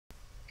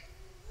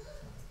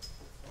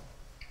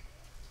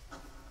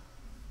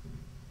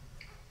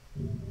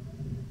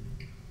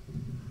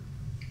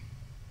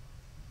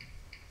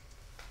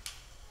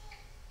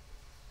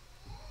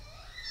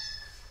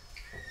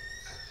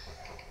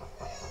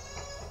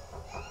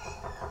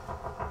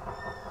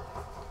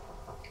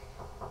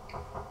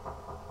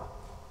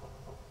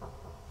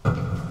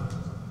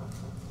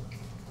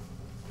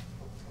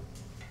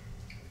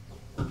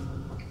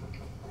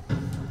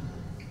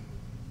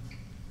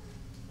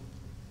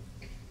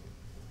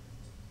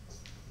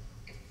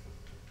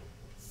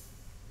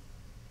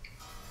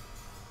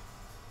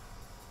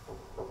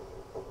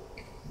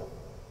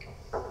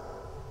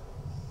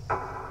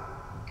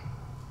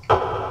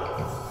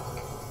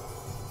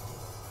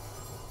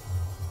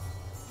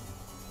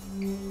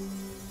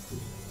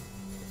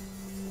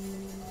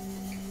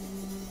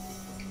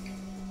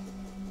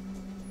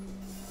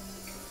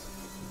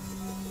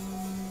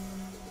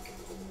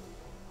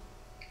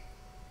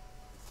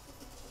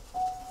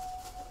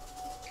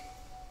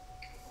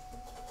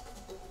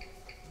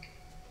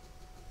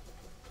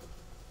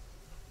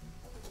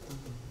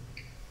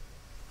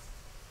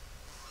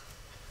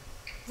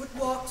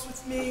walks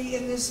with me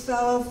in this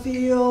fallow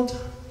field.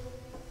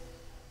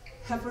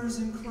 Heifers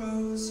and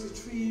crows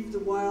retrieve the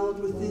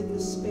wild within the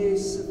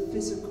space of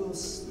physical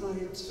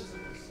sight.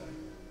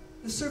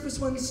 The surface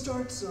one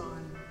starts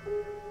on.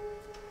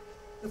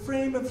 The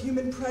frame of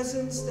human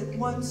presence that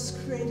once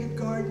created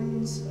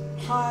gardens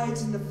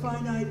hides in the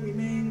finite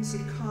remains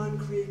of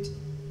concrete,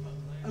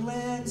 a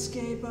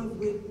landscape of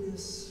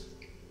witness.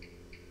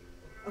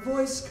 A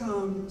voice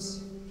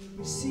comes,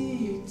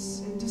 recedes,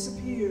 and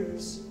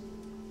disappears.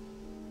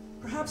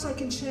 Perhaps I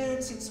can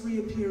chance its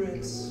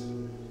reappearance.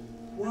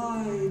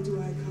 Why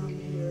do I come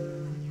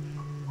here?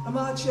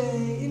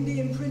 Amache,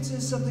 Indian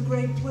princess of the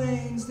Great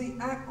Plains, the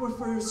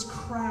aquifers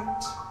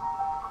cracked.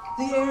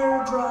 The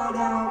air dried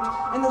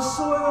out, and the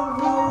soil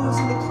rose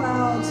in the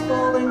clouds,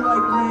 falling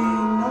like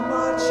rain.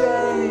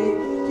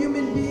 Amache,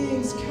 human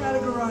beings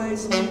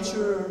categorize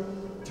nature,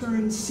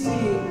 turn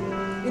seeing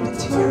into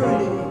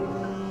tyranny.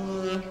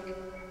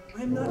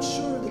 I am not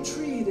sure the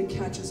tree that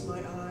catches my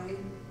eye,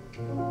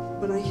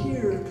 but I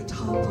hear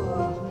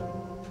katapa.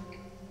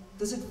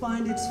 Does it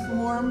find its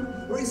form,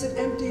 or is it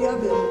empty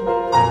of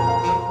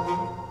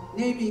it?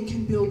 Naming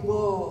can build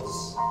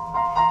walls.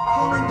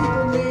 Calling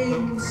people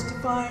names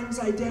defines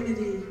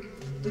identity,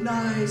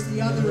 denies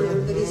the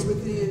other that is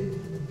within.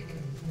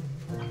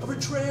 Over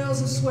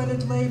trails of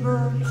sweated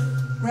labor,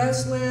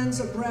 grasslands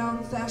of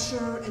brown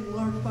thatcher and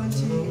lark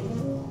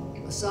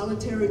bunting, a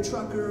solitary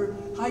trucker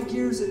high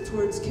gears it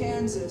towards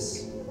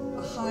Kansas,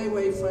 a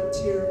highway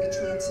frontier of the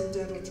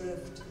transcendental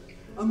drift,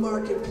 a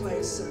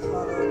marketplace of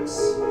products.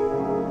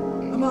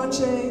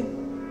 Amache,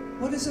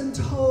 what is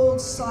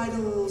untold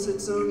sidles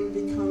its own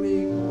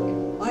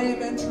becoming. I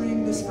am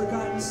entering this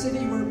forgotten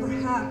city where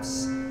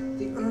perhaps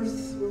the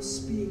earth will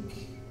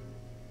speak.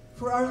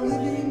 For our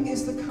living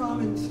is the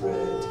common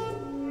thread.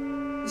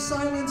 The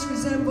silence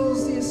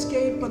resembles the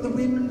escape of the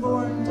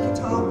wind-borne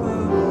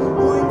katapa,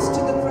 points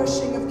to the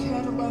threshing of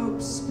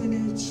cantaloupe,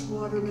 spinach,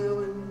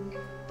 watermelon,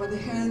 by the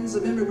hands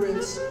of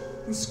immigrants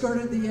who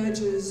skirted the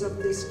edges of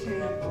this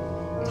camp,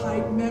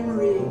 tied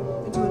memory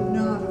into a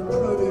knot of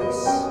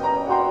produce.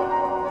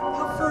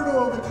 How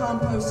fertile the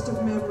compost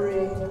of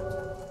memory.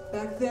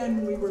 Back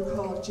then we were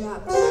called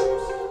Japs,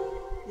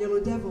 yellow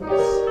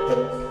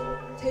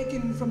devils,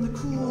 taken from the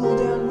cool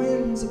down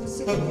winds of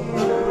Pacific air,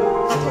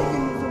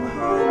 taken from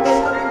homes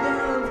coming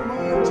down from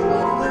orange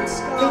blood-lit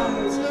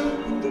skies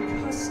into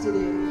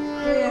custody,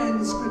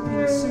 hands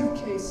gripping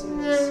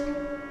suitcases.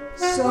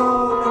 So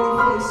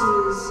many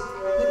faces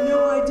that no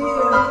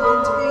idea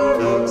could contain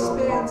the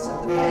expanse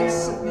of the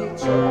face of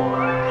nature,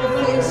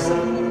 the face of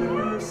the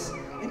universe,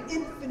 an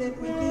infinite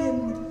within,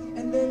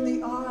 and then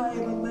the eye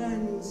of a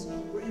lens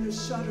where in a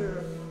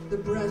shudder the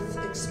breath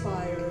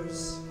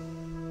expires.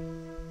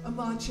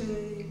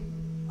 Amache,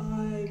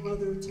 I,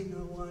 mother to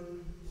no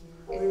one,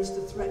 wears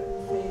the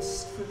threatened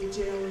face from the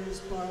jailer's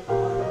barbed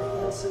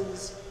wire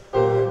fences,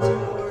 guard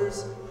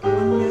towers,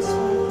 one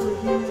messful per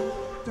unit,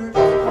 dirt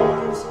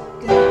floors,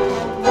 dead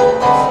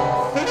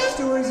walls.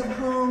 Stories of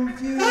home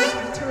fused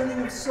with turning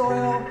of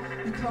soil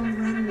become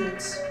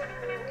remnants.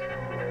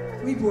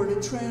 We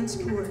boarded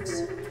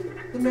transports.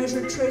 The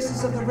measured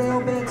traces of the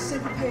railbed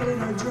syncopated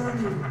our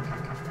journey,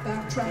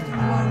 backtracking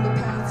along the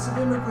paths of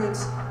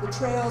immigrants, the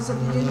trails of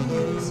the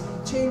Indians,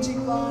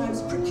 changing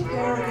lives,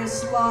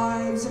 precarious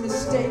lives in a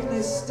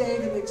stateless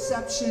state of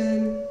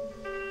exception.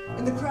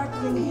 In the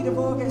crackling heat of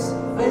August,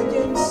 I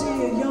again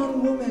see a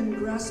young woman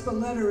grasp a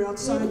letter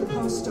outside the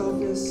post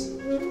office.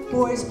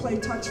 Boys play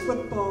touch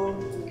football,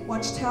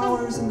 watch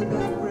towers in the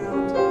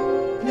background.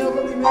 An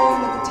elderly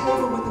man at the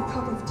table with a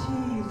cup of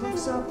tea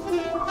looks up,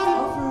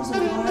 offers a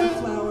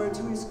wildflower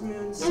to his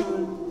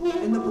grandson,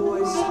 and the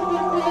boy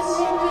smiles.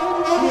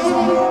 He is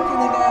awake in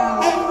the now,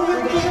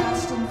 where the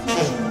past and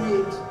future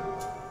meet.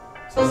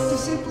 To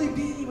simply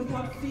be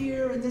without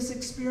fear in this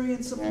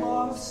experience of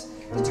loss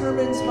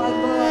determines my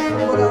love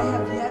for what I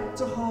have yet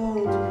to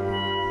hold.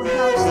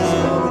 Perhaps this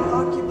moment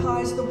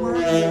occupies the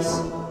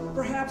wordless.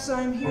 Perhaps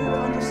I am here to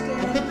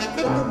understand that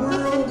the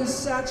world is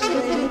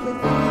saturated with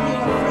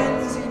feeding a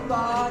frenzied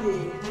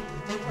body.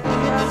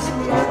 Perhaps in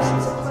the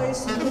absence of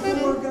place and the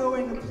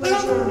foregoing of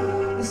pleasure,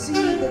 the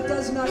seed that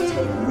does not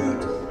take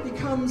root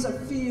becomes a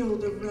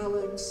field of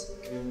relics.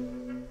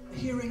 A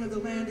hearing of the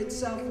land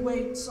itself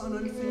waits on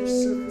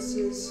unfinished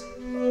surfaces.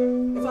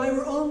 If I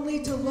were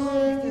only to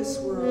love this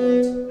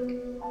world,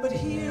 but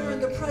here in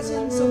the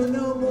presence of the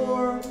no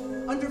more,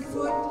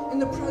 underfoot in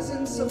the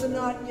presence of the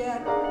not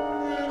yet,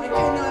 I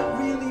cannot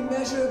really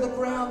measure the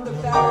ground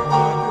of battle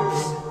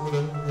markers.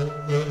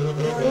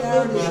 There are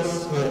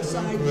narratives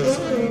inside these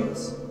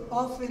frames,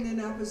 often in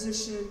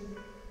apposition,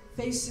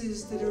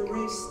 faces that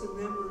erase the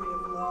memory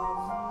of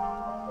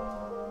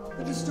love.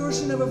 The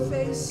distortion of a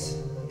face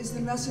is the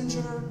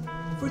messenger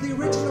for the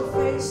original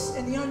face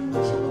and the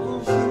unkillable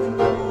human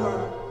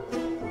core.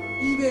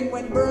 Even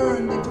when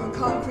burned into a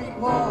concrete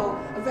wall,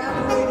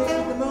 evaporated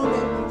in the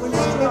moment when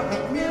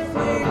struck, mere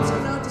flames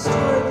cannot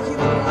destroy the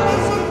human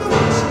lives of the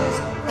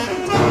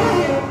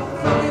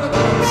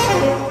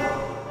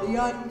The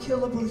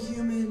unkillable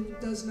human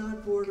does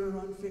not border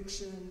on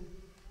fiction.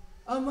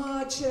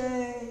 Amache,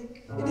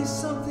 it is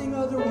something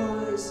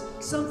otherwise,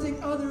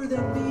 something other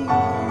than being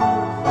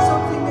here,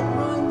 something that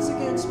runs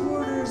against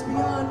borders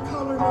beyond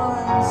color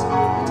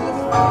lines, into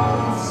the very